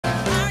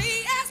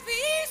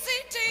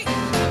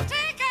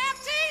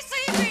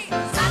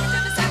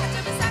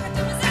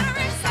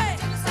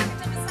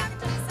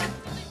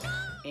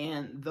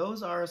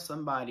those are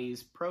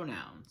somebody's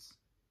pronouns.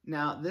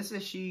 Now, this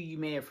issue, you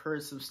may have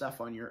heard some stuff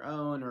on your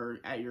own or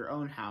at your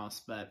own house,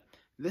 but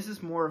this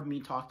is more of me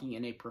talking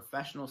in a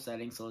professional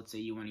setting. So let's say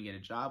you want to get a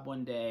job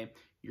one day.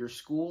 Your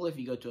school, if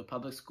you go to a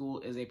public school,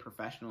 is a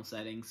professional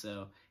setting.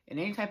 So in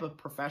any type of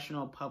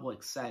professional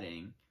public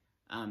setting,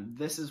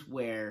 this is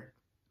where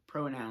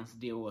pronouns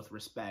deal with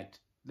respect.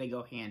 They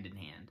go hand in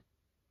hand.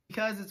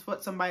 Because it's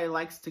what somebody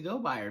likes to go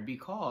by or be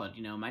called.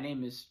 You know, my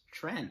name is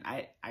Trent.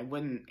 I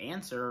wouldn't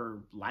answer or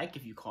like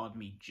if you called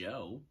me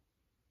Joe.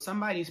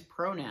 Somebody's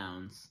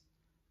pronouns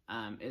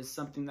is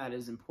something that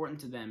is important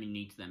to them and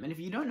unique to them. And if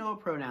you don't know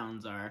what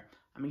pronouns are,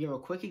 I'm going to give a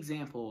quick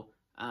example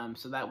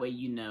so that way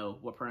you know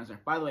what pronouns are.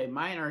 By the way,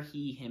 mine are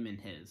he, him, and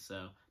his,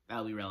 so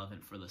that'll be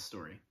relevant for the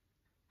story.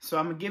 So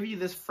I'm going to give you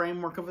this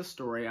framework of a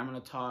story. I'm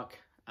going to talk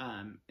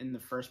in the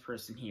first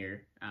person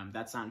here.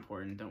 That's not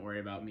important. Don't worry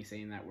about me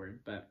saying that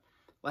word. But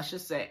let's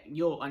just say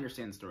you'll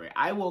understand the story.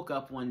 I woke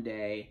up one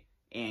day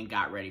and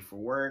got ready for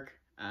work.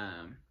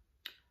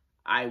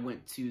 I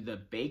went to the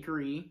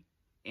bakery,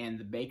 and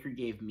the baker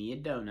gave me a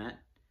donut,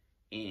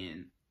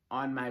 and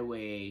on my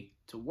way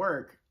to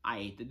work, I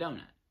ate the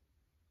donut.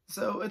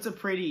 So it's a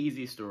pretty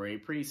easy story,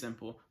 pretty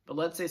simple, but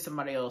let's say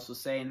somebody else was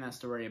saying that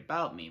story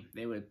about me.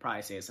 They would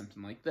probably say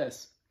something like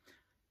this.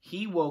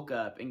 He woke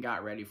up and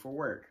got ready for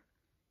work.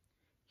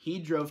 He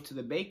drove to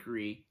the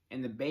bakery,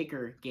 and the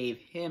baker gave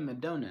him a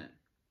donut.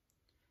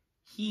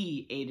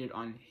 He ate it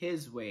on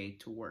his way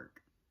to work.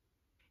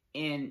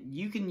 And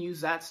you can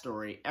use that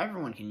story,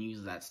 everyone can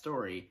use that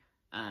story,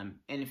 and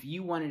if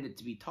you wanted it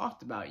to be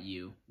talked about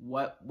you,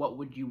 what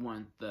would you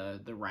want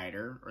the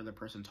writer or the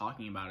person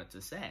talking about it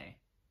to say?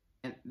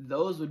 And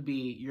those would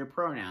be your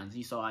pronouns.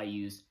 You saw I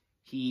used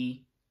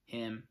he,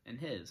 him, and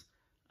his.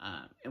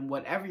 And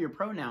whatever your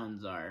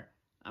pronouns are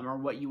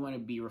what you want to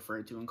be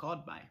referred to and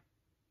called by.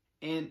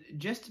 And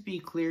just to be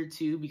clear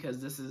too,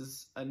 because this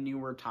is a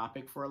newer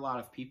topic for a lot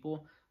of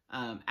people,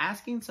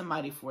 asking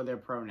somebody for their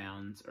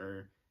pronouns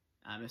or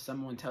if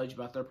someone tells you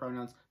about their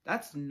pronouns,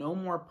 that's no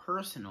more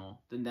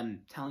personal than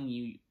them telling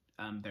you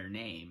their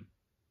name.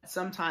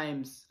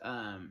 Sometimes,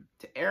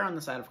 to err on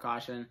the side of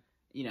caution,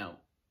 you know,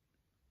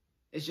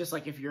 it's just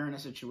like if you're in a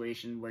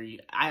situation where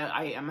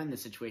I'm in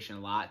this situation a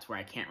lot, where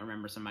I can't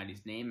remember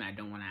somebody's name and I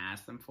don't want to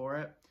ask them for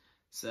it.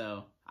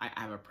 So I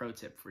have a pro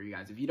tip for you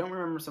guys. If you don't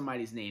remember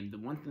somebody's name, the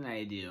one thing that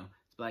I do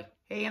is be like,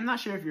 hey, I'm not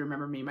sure if you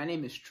remember me. My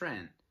name is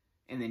Trent.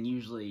 And then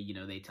usually, you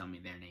know, they tell me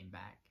their name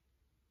back.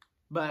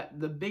 But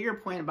the bigger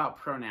point about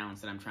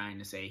pronouns that I'm trying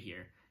to say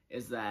here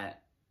is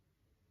that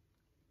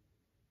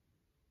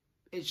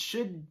it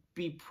should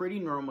be pretty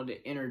normal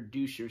to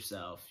introduce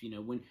yourself. You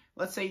know, when,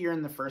 let's say you're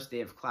in the first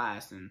day of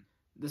class, and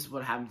this is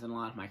what happens in a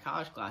lot of my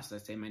college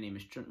classes. I say, my name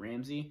is Trent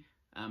Ramsey.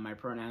 My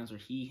pronouns are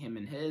he, him,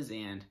 and his,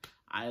 and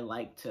I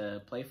like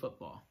to play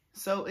football.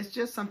 So it's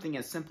just something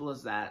as simple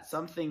as that,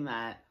 something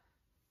that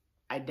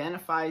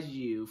identifies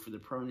you for the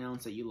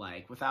pronouns that you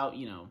like without,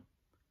 you know,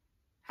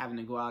 having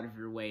to go out of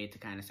your way to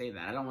kind of say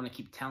that. I don't want to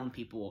keep telling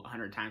people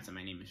 100 times that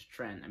my name is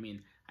Trent. I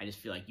mean, I just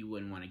feel like you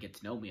wouldn't want to get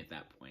to know me at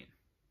that point.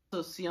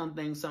 So see on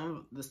things, some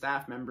of the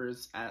staff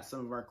members at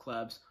some of our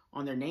clubs,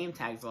 on their name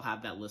tags, they'll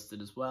have that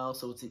listed as well.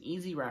 So it's an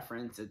easy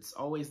reference. It's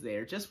always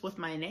there, just with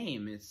my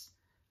name. It's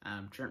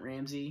Trent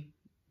Ramsey.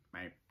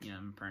 My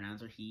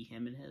pronouns are he,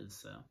 him, and his.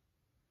 So,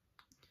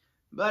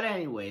 but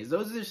anyways,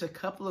 those are just a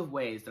couple of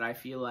ways that I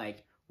feel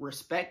like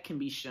respect can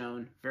be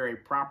shown very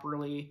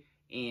properly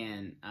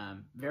and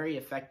very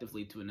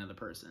effectively to another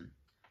person.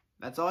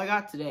 That's all I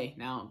got today.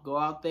 Now, go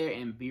out there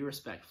and be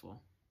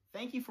respectful.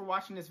 Thank you for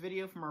watching this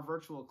video from our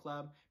virtual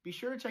club. Be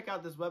sure to check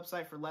out this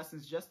website for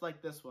lessons just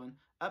like this one,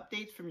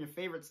 updates from your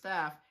favorite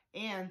staff,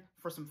 and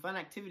for some fun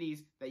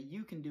activities that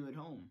you can do at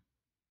home.